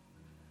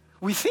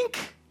 We think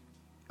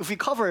if we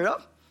cover it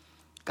up,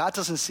 God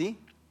doesn't see.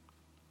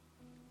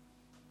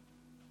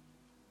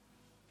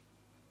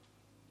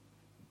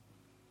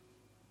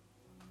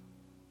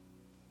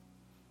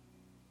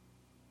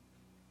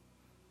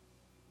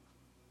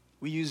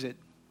 We use it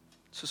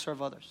to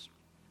serve others.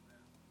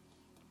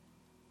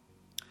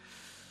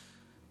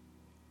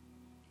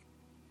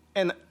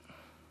 And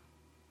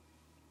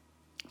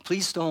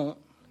please don't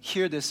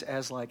hear this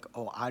as like,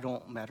 oh, I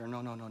don't matter.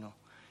 No.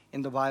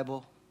 In the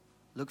Bible,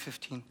 Luke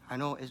 15, I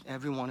know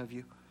every one of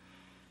you,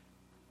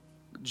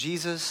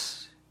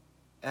 Jesus,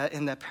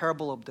 in that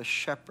parable of the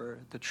shepherd,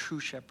 the true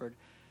shepherd,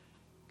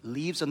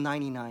 leaves the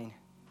 99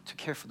 to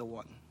care for the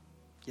one.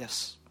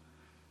 Yes.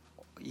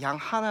 양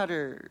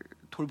하나를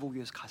돌보기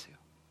위해서 가세요.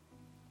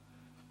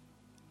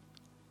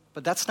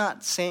 But that's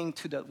not saying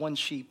to that one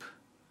sheep,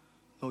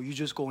 no, you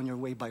just go on your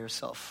way by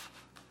yourself.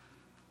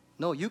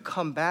 No, you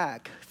come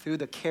back through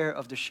the care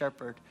of the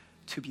shepherd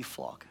to be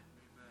flogged.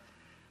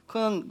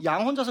 그건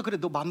양 혼자서 그래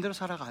너 마음대로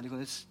살아가 아니고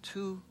it's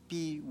to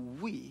be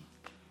we.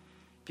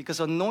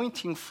 Because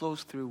anointing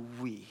flows through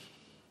we.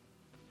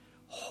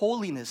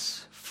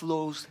 Holiness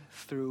flows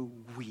through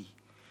we.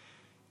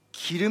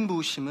 기름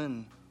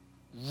부으심은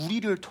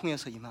우리를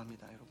통해서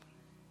임합니다, 여러분.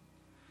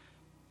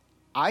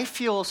 I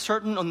feel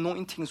certain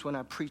anointings when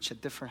I preach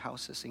at different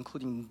houses,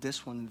 including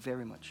this one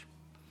very much.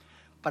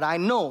 But I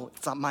know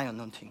it's not my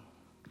anointing.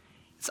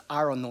 It's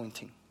our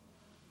anointing.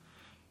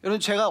 여러분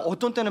제가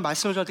어떤 때는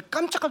말씀을 전할 때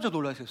깜짝깜짝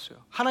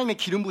놀라셨어요. 하나님의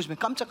기름 부으시면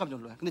깜짝깜짝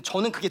놀라요. 근데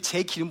저는 그게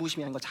제 기름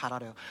부으심이라는 걸 잘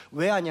알아요.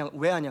 왜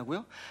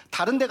하냐고요?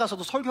 다른 데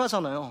가서도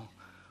설교하잖아요.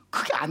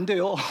 그게 안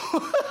돼요.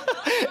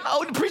 I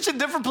would preach in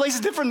different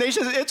places, different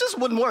nations. It just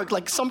wouldn't work.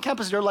 Like some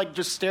campuses, they're like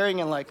just staring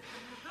and like,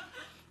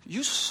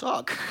 you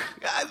suck.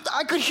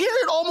 I could hear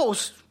it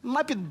almost. It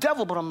might be the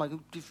devil, but I'm like,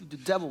 the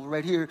devil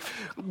right here.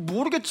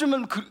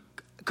 모르겠지만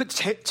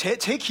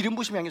제 기름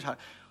부으심이 아니라 잘.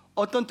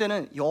 어떤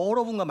때는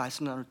여러분과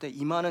말씀 나눌 때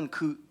임하는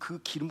그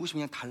기름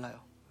부으심이 그냥 달라요.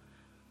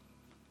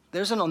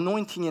 There's an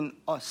anointing in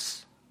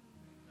us.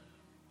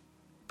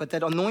 But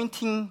that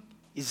anointing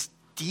is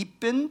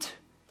deepened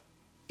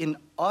in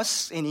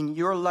us and in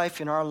your life,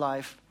 in our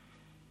life,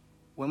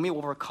 when we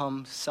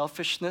overcome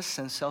selfishness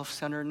and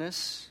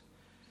self-centeredness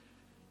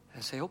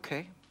and say,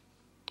 okay,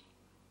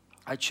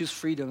 I choose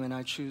freedom and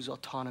I choose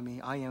autonomy.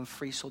 I am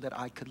free so that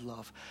I could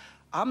love.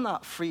 I'm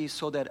not free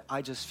so that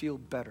I just feel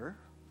better.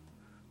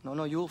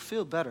 No, you'll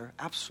feel better.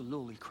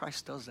 Absolutely.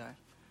 Christ does that.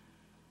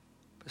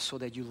 But so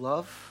that you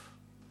love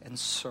and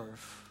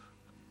serve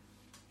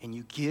and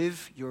you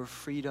give your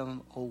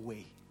freedom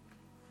away.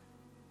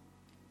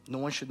 No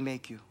one should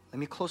make you. Let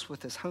me close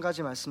with this. 한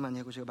가지 말씀만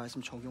하고 제가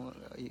말씀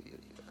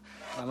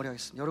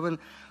마무리하겠습니다. 여러분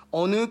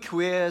어느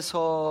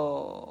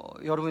교회에서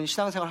여러분이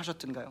신앙생활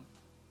하셨던가요?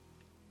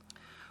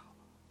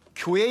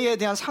 교회에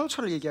대한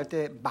상처를 얘기할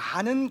때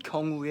많은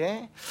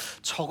경우에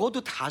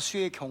적어도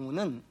다수의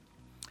경우는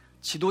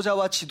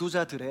지도자와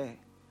지도자들의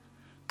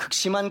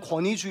극심한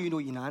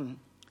권위주의로 인한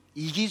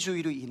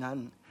이기주의로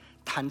인한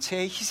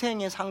단체의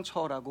희생의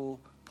상처라고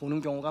보는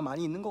경우가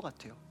많이 있는 것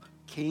같아요.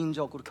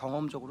 개인적으로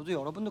경험적으로도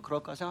여러분도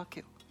그럴까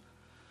생각해요.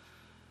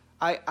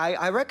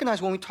 I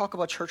recognize when we talk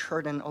about church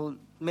hurt and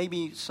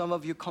maybe some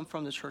of you come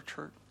from the church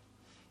hurt.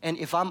 And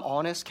if I'm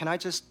honest, can I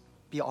just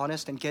be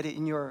honest and get it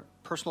in your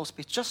personal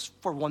space just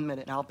for 1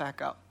 minute and I'll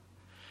back up.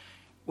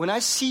 When I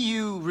see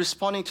you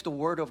responding to the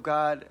word of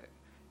God,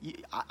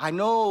 I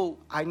know,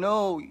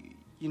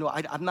 you know,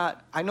 I'm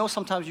not, I know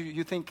sometimes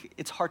you think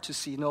it's hard to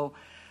see. No,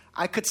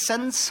 I could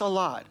sense a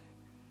lot.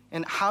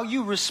 And how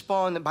you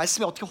respond,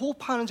 말씀에 어떻게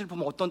호흡하는지를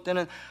보면 어떤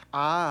때는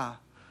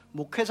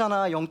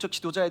목회자나 영적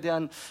지도자에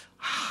대한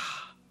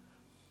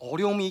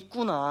어려움이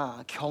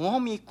있구나,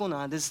 경험이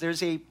있구나.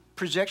 There's a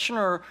projection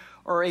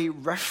or a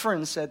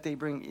reference that they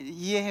bring.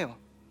 이해해요.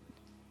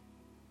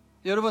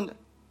 여러분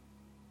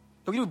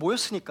여기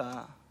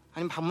모였으니까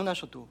아니면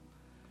방문하셔도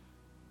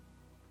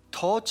더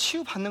더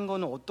치유받는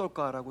거는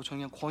어떨까라고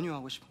저는 그냥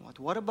권유하고 싶은 것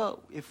같아요. What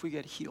about if we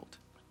get healed?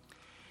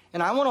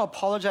 And I want to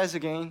apologize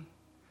again.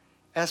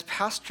 As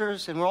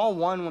pastors, and we're all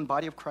one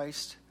body of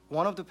Christ,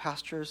 one of the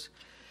pastors,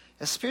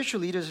 as spiritual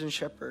leaders and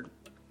shepherd,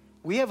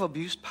 we have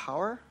abused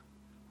power,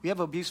 we have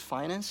abused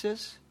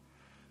finances,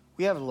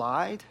 we have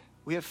lied,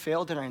 we have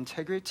failed in our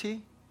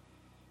integrity,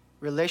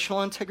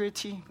 relational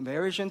integrity,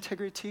 marriage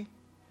integrity,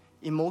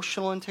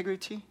 emotional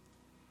integrity.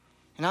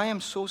 And I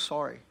am so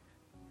sorry.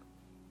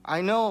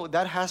 I know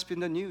that has been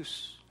the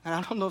news, and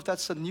I don't know if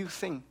that's a new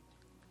thing.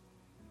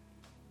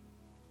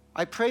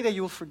 I pray that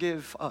you'll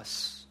forgive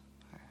us.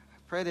 I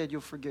pray that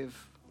you'll forgive,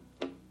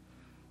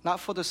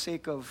 not for the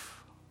sake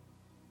of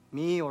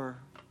me or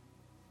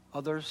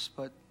others,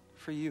 but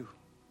for you.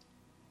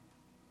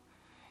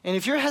 And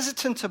if you're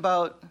hesitant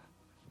about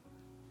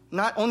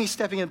not only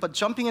stepping in, but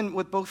jumping in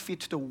with both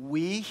feet to the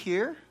we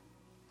here,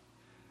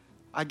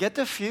 I get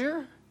the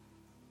fear,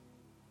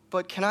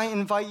 but can I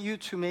invite you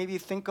to maybe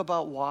think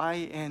about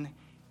why and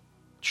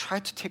try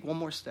to take one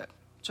more step?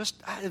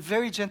 Just a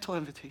very gentle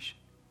invitation.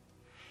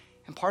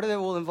 And part of that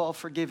will involve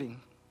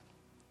forgiving.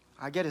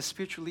 I get it,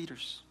 spiritual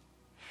leaders.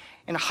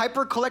 And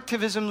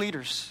hyper-collectivism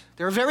leaders.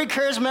 They're very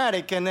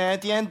charismatic, and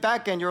at the end,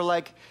 back end, you're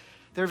like,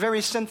 they're very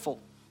sinful.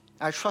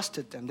 I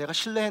trusted them. 내가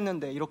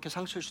신뢰했는데 이렇게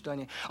상처를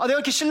주다니. 내가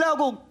이렇게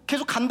신뢰하고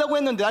계속 간다고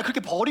했는데 나 그렇게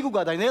버리고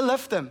가다니. They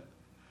left them.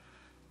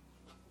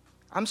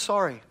 I'm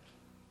sorry.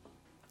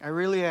 I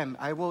really am.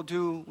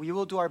 We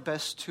will do our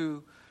best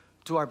to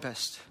do our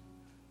best.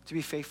 To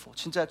be faithful.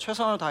 진짜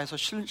최선을 다해서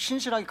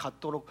신실하게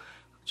갖도록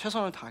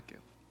최선을 다할게요.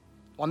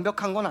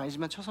 완벽한 건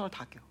아니지만 최선을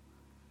다할게요.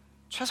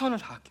 최선을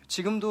다할게요.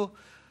 지금도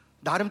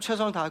나름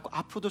최선을 다하고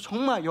앞으로도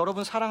정말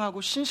여러분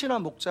사랑하고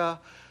신실한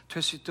목자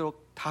될 수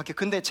있도록 다할게요.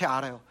 근데 제가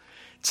알아요.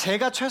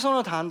 제가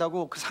최선을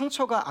다한다고 그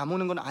상처가 안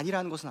오는 건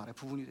아니라는 것은 알아요.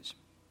 부분이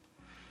되지만.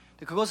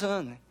 근데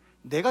그것은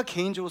내가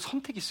개인적으로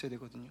선택이 있어야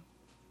되거든요.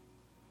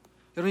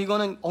 여러분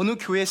이거는 어느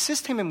교회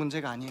시스템의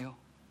문제가 아니에요.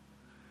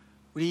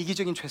 우리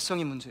이기적인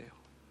죄성의 문제예요.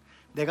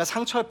 내가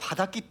상처를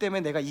받았기 때문에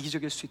내가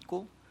이기적일 수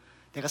있고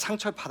내가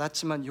상처를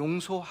받았지만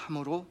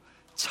용서함으로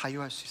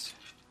자유할 수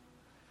있어요.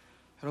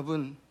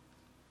 여러분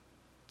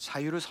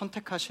자유를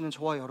선택하시는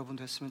저와 여러분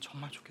됐으면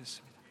정말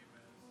좋겠습니다.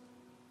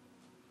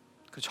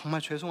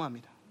 정말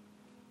죄송합니다.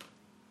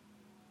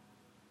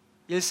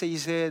 1세,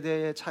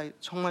 2세대의 차이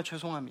정말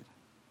죄송합니다.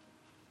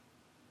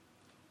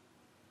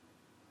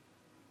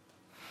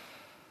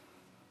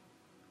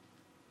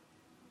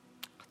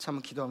 같이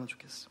한번 기도하면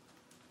좋겠습니다.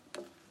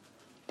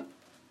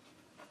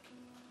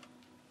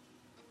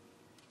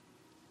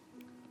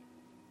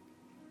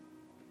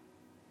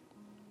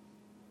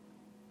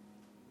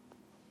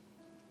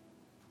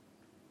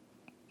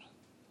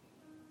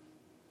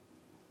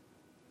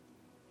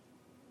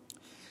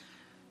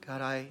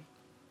 God, I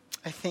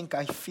think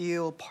I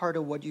feel part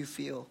of what you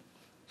feel.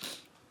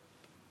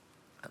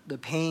 The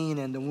pain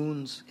and the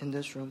wounds in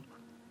this room.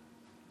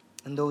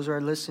 And those who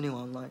are listening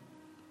online.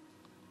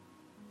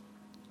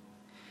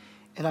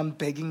 And I'm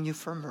begging you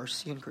for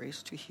mercy and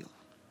grace to heal.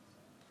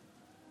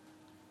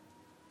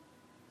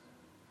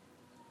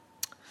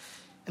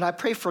 And I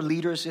pray for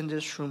leaders in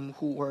this room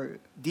who were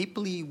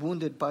deeply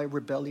wounded by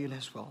rebellion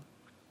as well.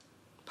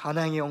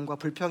 반항의 영과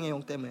불평의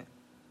영 때문에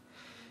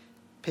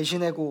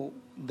배신하고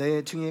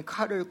내 등에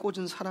칼을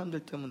꽂은 사람들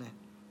때문에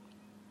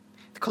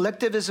the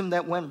collectivism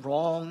that went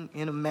wrong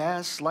in a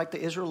mass like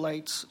the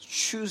Israelites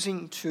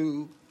choosing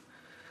to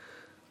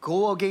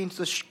go against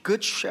the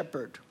good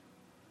shepherd.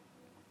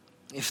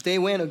 If they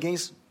went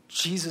against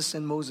Jesus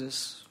and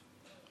Moses,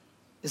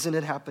 isn't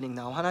it happening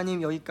now?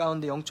 하나님 여기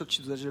가운데 영적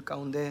지도자들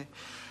가운데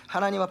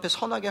하나님 앞에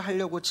선하게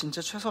하려고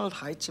진짜 최선을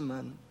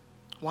다했지만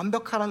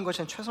완벽하라는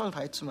것이 최선을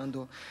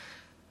다했지만도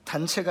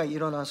단체가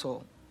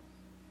일어나서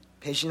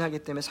배신하기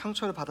때문에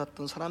상처를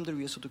받았던 사람들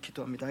위해서도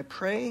기도합니다. I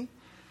pray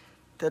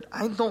that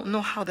I don't know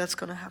how that's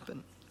going to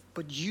happen,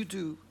 but you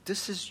do.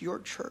 This is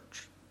your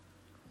church.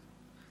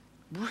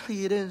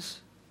 Really it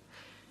is.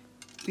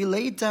 We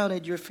lay down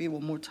at your feet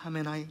one more time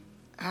and I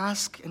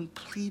ask and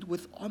plead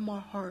with all my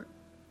heart.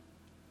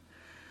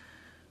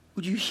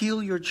 Would you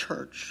heal your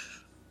church?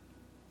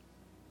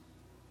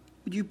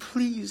 Would you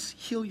please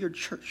heal your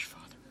church,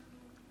 Father?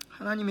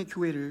 하나님의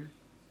교회를,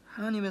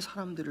 하나님의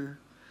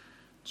사람들을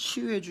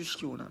치유해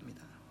주시기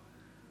원합니다.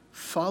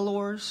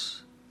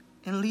 Followers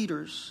and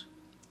leaders,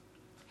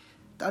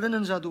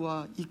 따르는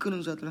자도와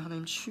이끄는 자들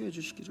하나님 치유해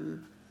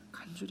주시기를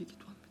간절히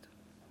기도합니다.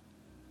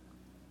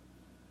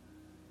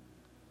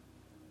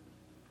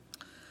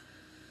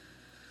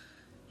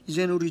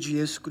 이제는 우리 주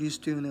예수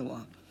그리스도의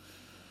은혜와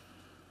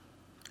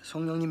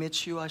성령님의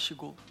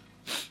치유하시고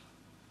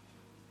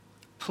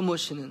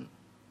품으시는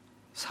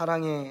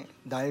사랑의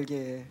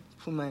날개에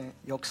품에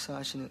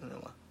역사하시는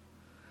은혜와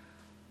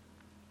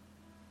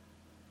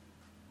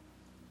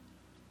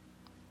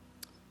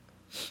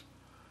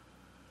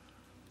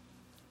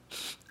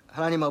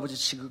하나님 아버지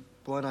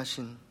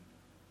지극무한하신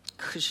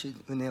크신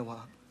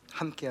은혜와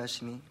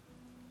함께하심이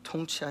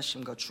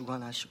통치하심과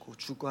주관하시고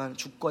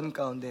주권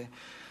가운데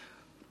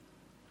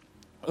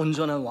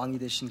온전한 왕이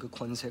되신 그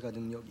권세가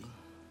능력이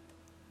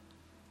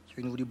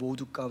여기는 우리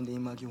모두 가운데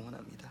임하기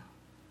원합니다.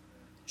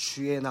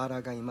 주의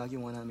나라가 임하기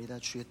원합니다.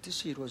 주의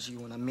뜻이 이루어지기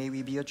원합니다. May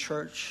we be a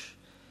church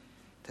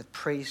that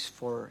prays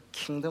for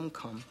kingdom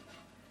come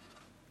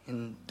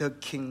and the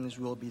king's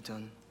will be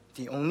done.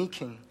 The only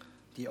king,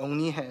 the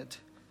only head,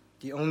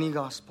 the only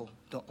gospel,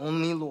 the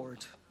only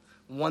Lord,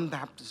 one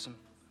baptism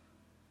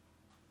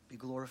be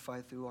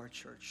glorified through our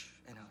church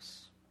and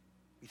us.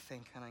 We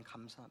thank 하나님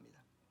감사합니다.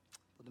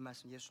 모든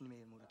말씀 예수님의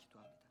이름으로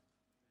기도합니다.